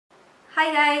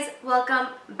Hi guys, welcome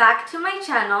back to my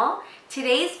channel.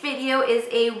 Today's video is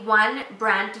a one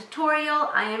brand tutorial.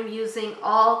 I am using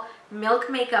all Milk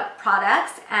makeup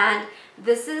products and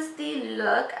this is the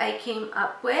look I came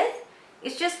up with.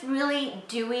 It's just really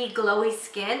dewy, glowy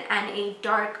skin and a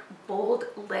dark, bold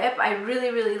lip. I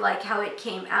really like how it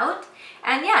came out.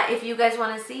 And yeah, if you guys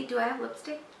want to see, do I have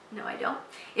lipstick? No, I don't.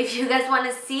 If you guys want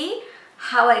to see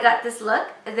how I got this look,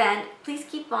 then please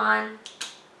keep on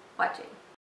watching.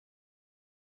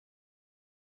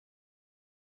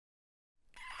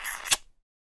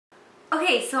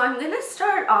 Okay, so I'm going to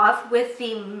start off with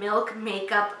the Milk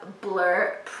Makeup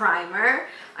Blur Primer.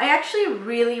 I actually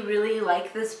really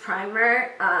like this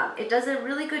primer. It does a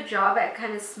really good job at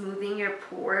kind of smoothing your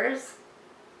pores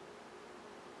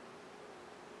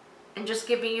and just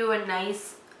giving you a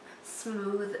nice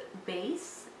smooth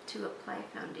base to apply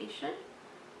foundation.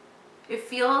 It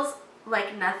feels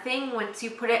like nothing once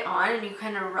you put it on and you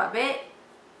kind of rub it.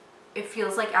 It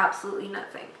feels like absolutely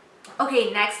nothing.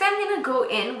 Okay, next I'm going to go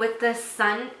in with the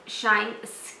Sunshine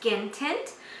Skin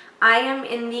Tint. I am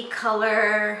in the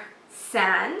color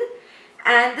Sand,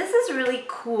 and this is really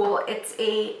cool. It's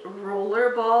a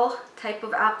rollerball type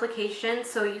of application,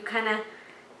 so you kind of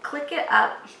click it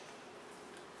up.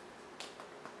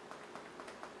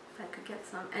 If I could get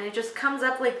some, and it just comes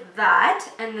up like that,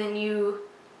 and then you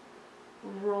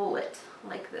roll it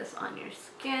like this on your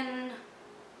skin.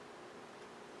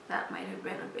 That might have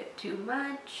been a bit too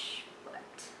much,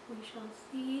 but we shall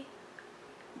see.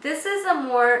 This is a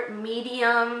more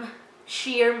medium,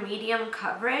 sheer medium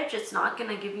coverage. It's not going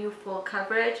to give you full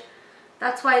coverage.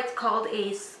 That's why it's called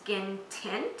a skin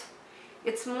tint.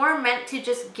 It's more meant to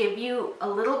just give you a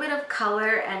little bit of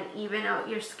color and even out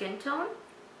your skin tone.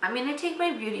 I'm going to take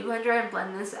my beauty blender and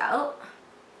blend this out.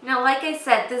 Now, like I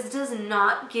said, this does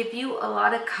not give you a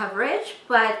lot of coverage,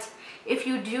 but if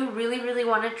you do really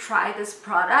want to try this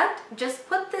product, just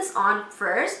put this on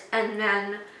first and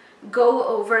then go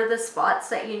over the spots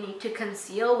that you need to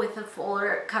conceal with a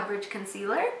fuller coverage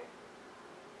concealer.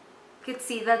 You can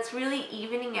see that's really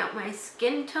evening out my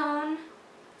skin tone.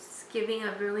 It's giving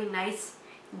a really nice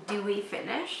dewy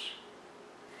finish.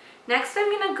 Next,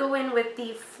 I'm going to go in with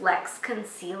the Flex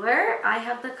Concealer. I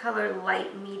have the color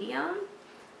Light Medium.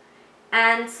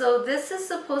 And so this is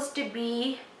supposed to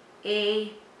be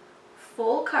a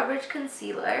full coverage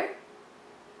concealer,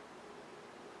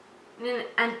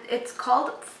 and it's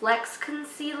called Flex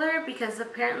Concealer because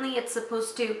apparently it's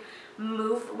supposed to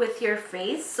move with your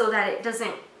face so that it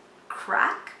doesn't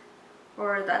crack,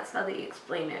 or that's how they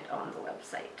explain it on the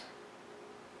website.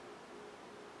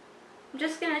 I'm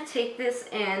just going to take this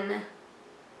in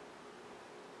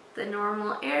the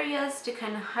normal areas to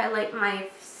kind of highlight my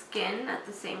skin at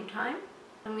the same time.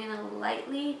 I'm going to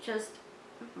lightly just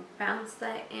bounce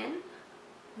that in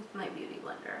with my beauty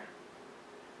blender.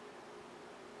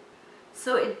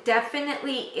 So it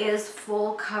definitely is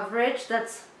full coverage.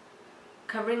 That's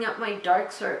covering up my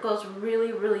dark circles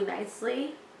really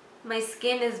nicely. My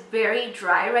skin is very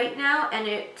dry right now and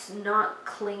it's not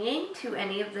clinging to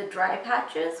any of the dry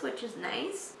patches, which is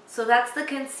nice. So that's the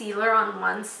concealer on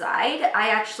one side. I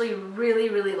actually really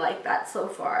like that so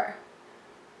far.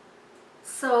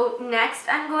 So next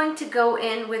I'm going to go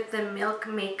in with the Milk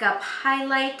Makeup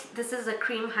Highlight. This is a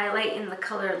cream highlight in the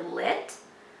color Lit.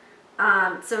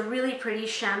 It's a really pretty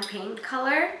champagne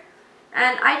color.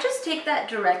 And I just take that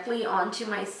directly onto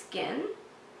my skin.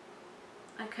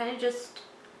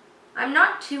 I'm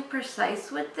not too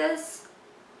precise with this.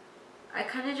 I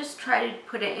kind of just try to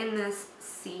put it in this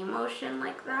C motion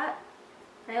like that.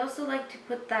 I also like to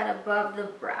put that above the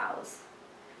brows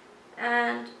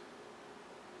and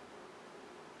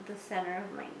the center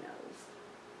of my nose.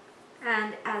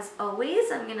 And as always,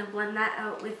 I'm going to blend that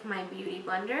out with my beauty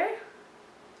blender.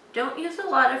 Don't use a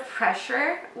lot of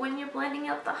pressure when you're blending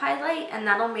out the highlight, and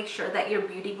that'll make sure that your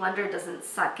beauty blender doesn't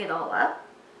suck it all up.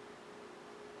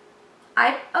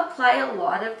 I apply a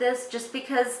lot of this just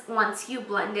because once you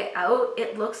blend it out,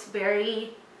 it looks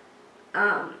very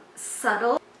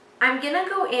subtle. I'm gonna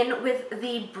go in with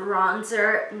the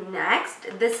bronzer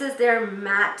next. This is their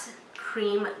matte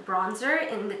cream bronzer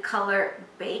in the color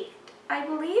Baked, I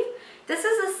believe. This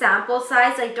is a sample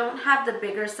size. I don't have the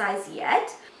bigger size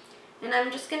yet. And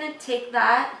I'm just gonna take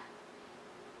that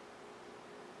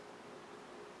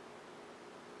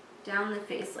down the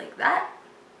face like that.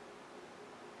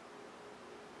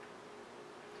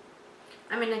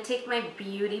 I'm going to take my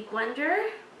beauty blender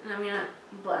and I'm going to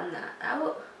blend that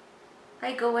out.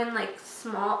 I go in like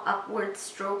small upward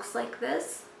strokes like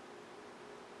this.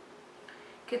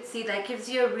 You can see that gives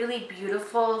you a really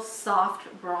beautiful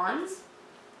soft bronze.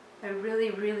 I really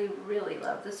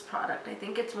love this product. I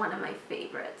think it's one of my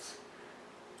favorites.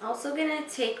 Also gonna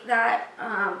take that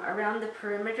around the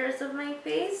perimeters of my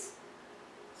face.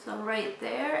 So right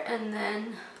there, and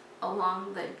then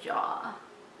along the jaw.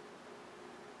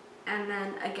 And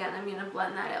then again, I'm gonna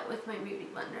blend that out with my beauty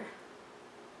blender.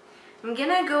 I'm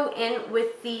gonna go in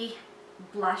with the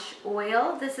blush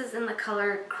oil. This is in the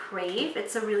color Crave.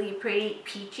 It's a really pretty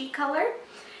peachy color.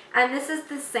 And this is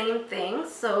the same thing.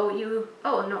 So you,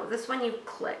 oh no, this one you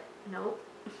click, nope.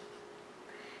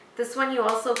 This one you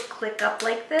also click up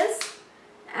like this,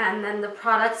 and then the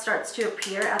product starts to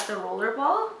appear at the roller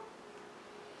ball.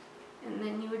 And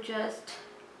then you just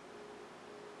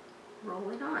roll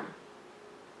it on.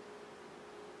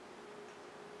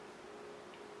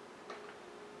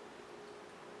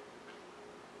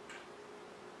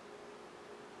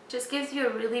 Just gives you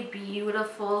a really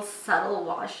beautiful, subtle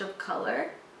wash of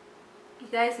color. You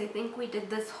guys, I think we did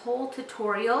this whole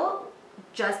tutorial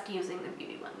just using the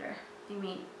beauty blender. I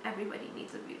mean, everybody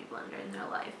needs a beauty blender in their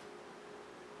life.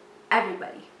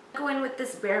 Everybody. Go in with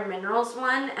this Bare Minerals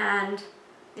one, and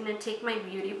I'm gonna take my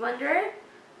beauty blender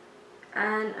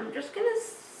and I'm just gonna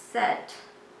set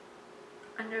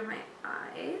under my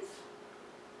eyes.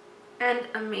 And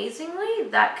amazingly,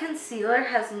 that concealer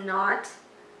has not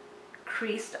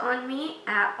creased on me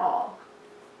at all.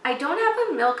 I don't have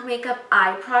a Milk Makeup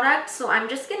eye product, so I'm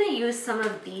just gonna use some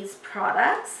of these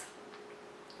products.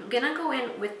 I'm gonna go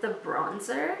in with the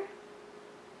bronzer,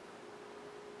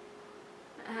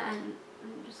 and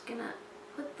I'm just gonna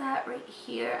put that right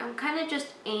here. I'm kind of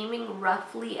just aiming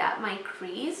roughly at my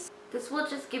crease. This will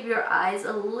just give your eyes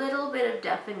a little bit of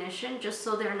definition, just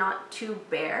so they're not too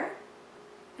bare.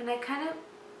 And I kind of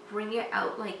bring it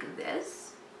out like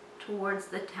this towards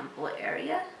the temple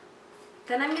area.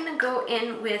 Then I'm gonna go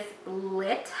in with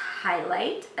Lit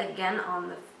Highlight, again on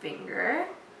the finger.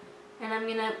 And I'm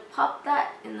gonna pop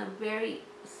that in the very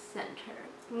center.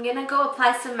 I'm gonna go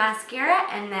apply some mascara,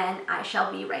 and then I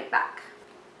shall be right back.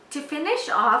 To finish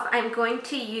off, I'm going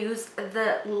to use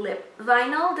the lip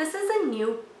vinyl. This is a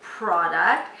new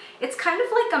product. It's kind of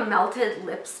like a melted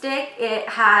lipstick. It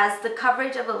has the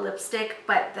coverage of a lipstick,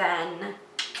 but then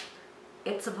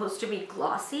it's supposed to be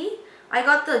glossy. I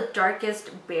got the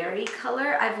darkest berry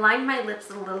color. I've lined my lips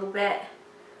a little bit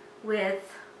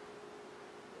with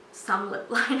some lip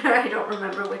liner. I don't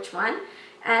remember which one.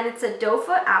 And it's a doe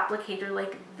foot applicator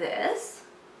like this.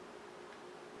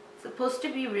 It's supposed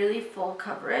to be really full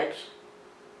coverage.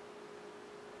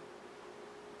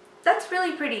 That's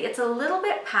really pretty. It's a little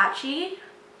bit patchy,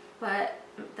 but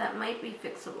that might be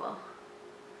fixable.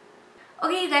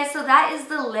 Okay, you guys, so that is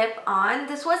the lip on.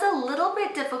 This was a little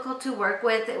bit difficult to work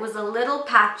with. It was a little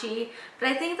patchy, but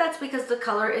I think that's because the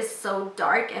color is so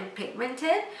dark and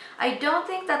pigmented. I don't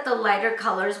think that the lighter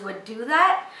colors would do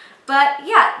that, but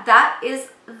yeah, that is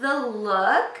the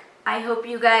look. I hope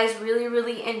you guys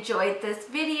really enjoyed this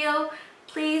video.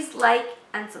 Please like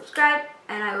and subscribe,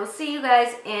 and I will see you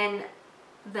guys in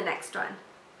the next one.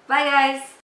 Bye,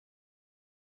 guys.